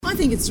I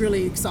think it's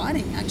really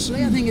exciting,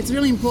 actually. I think it's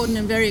really important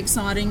and very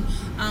exciting.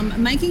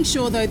 Making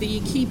sure, though, that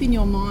you keep in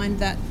your mind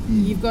that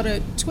you've got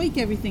to tweak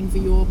everything for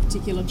your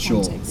particular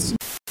context.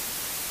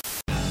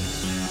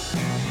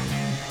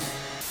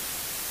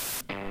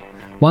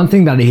 One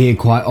thing that I hear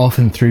quite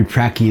often through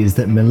Pracky is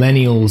that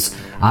millennials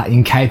are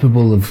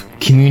incapable of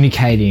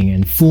communicating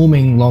and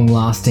forming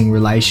long-lasting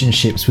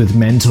relationships with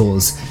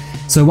mentors.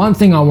 So one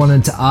thing I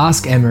wanted to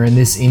ask Emma in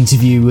this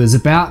interview was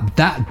about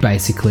that,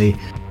 basically.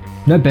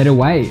 No better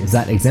way is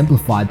that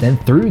exemplified than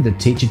through the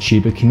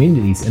TeacherTuber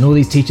communities and all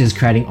these teachers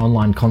creating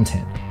online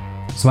content.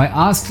 So I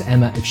asked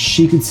Emma if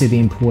she could see the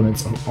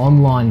importance of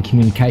online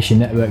communication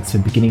networks for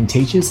beginning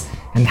teachers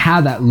and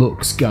how that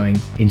looks going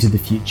into the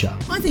future.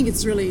 I think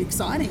it's really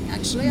exciting,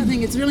 actually. I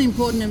think it's really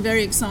important and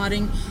very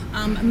exciting.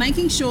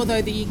 Making sure,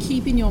 though, that you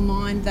keep in your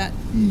mind that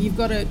you've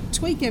got to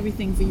tweak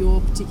everything for your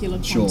particular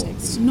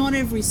context. Not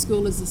every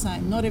school is the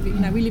same. Not every,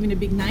 we live in a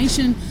big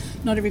nation.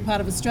 Not every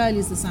part of Australia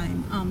is the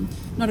same.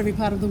 Not every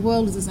part of the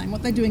world is the same.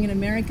 What they're doing in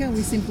America,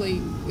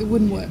 it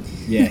wouldn't work.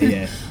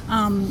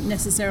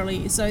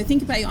 Necessarily. So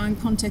think about your own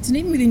context, and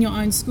even within your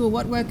own school,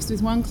 what works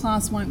with one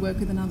class won't work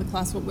with another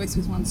class. What works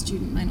with one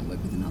student may not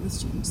work with another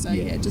student. So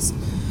just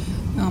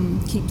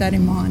keep that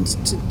in mind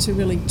to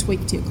really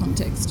tweak to your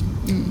context.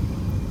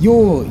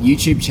 Your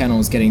YouTube channel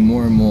is getting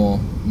more and more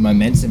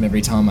momentum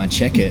every time I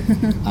check it,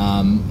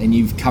 and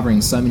you're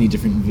covering so many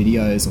different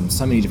videos on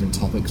so many different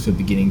topics for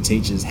beginning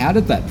teachers. How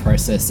did that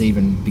process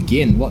even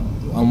begin?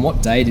 On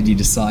what day did you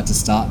decide to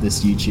start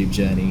this YouTube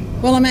journey?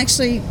 Well, my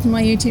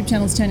YouTube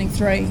channel's turning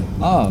 3.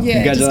 Oh, yeah,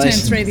 congratulations. It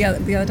just turned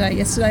 3 the other day,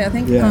 yesterday, I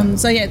think.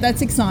 Yeah.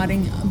 That's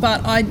exciting.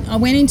 But I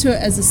went into it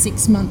as a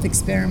 6-month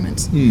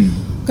experiment.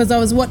 Because I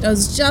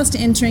was just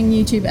entering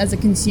YouTube as a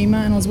consumer,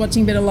 and I was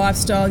watching a bit of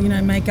lifestyle,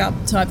 makeup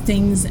type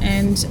things,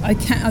 and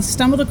I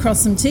stumbled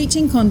across some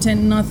teaching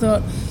content, and I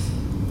thought,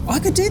 I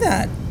could do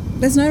that.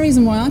 There's no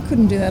reason why I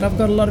couldn't do that. I've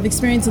got a lot of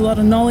experience, a lot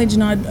of knowledge,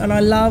 and I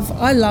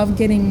love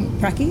getting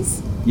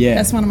prackies. Yeah.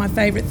 That's one of my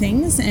favourite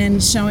things,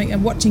 and showing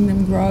and watching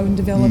them grow and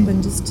develop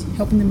and just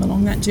helping them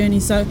along that journey.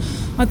 So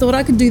I thought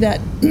I could do that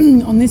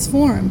on this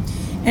forum.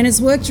 And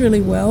it's worked really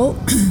well.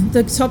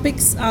 The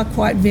topics are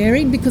quite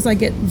varied because I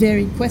get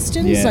varied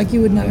questions, like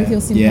you would know with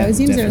your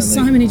symposiums. There are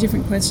so many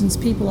different questions.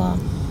 People are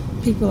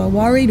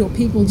worried, or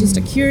people just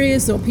are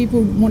curious, or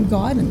people want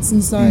guidance.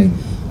 And so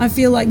I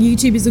feel like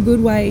YouTube is a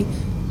good way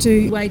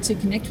to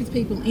connect with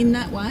people in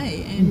that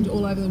way and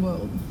all over the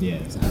world.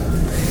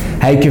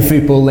 Hey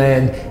Kafootball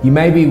Land, you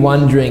may be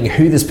wondering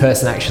who this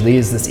person actually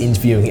is that's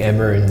interviewing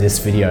Emma in this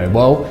video.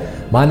 Well,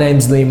 my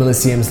name's Liam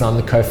Elysiums and I'm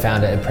the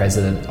co-founder and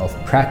president of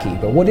Pracky.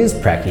 But what is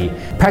Pracky?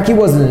 Pracky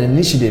was an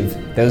initiative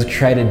that was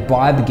created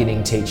by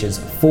beginning teachers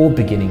for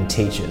beginning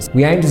teachers.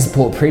 We aim to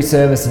support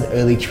pre-service and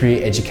early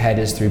career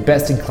educators through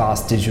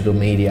best-in-class digital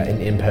media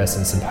and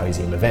in-person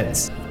symposium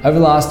events. Over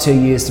the last 2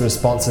 years, the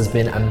response has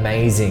been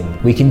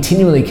amazing. We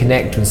continually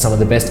connect with some of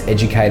the best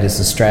educators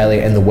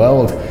Australia and the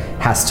world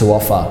has to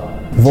offer.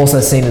 We've also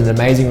seen an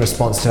amazing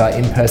response to our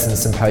in-person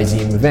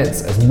symposium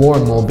events as more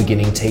and more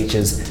beginning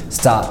teachers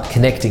start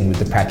connecting with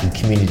the Pracky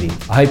community.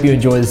 I hope you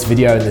enjoy this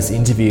video and this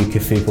interview,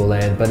 Kafootball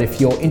Land, but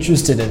if you're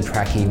interested in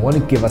Pracky, want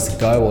to give us a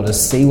go or to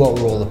see what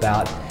we're all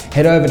about,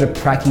 head over to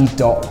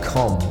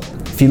pracky.com.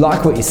 If you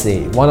like what you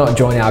see, why not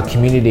join our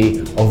community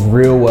of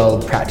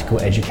real-world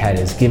practical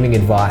educators giving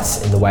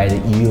advice in the way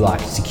that you like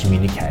to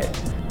communicate.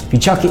 If you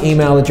chuck your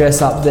email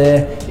address up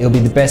there, it'll be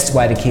the best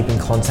way to keep in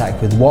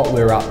contact with what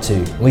we're up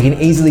to. We can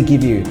easily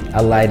give you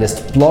our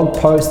latest blog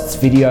posts,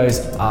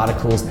 videos,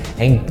 articles,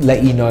 and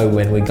let you know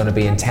when we're going to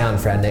be in town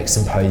for our next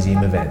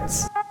symposium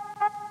events.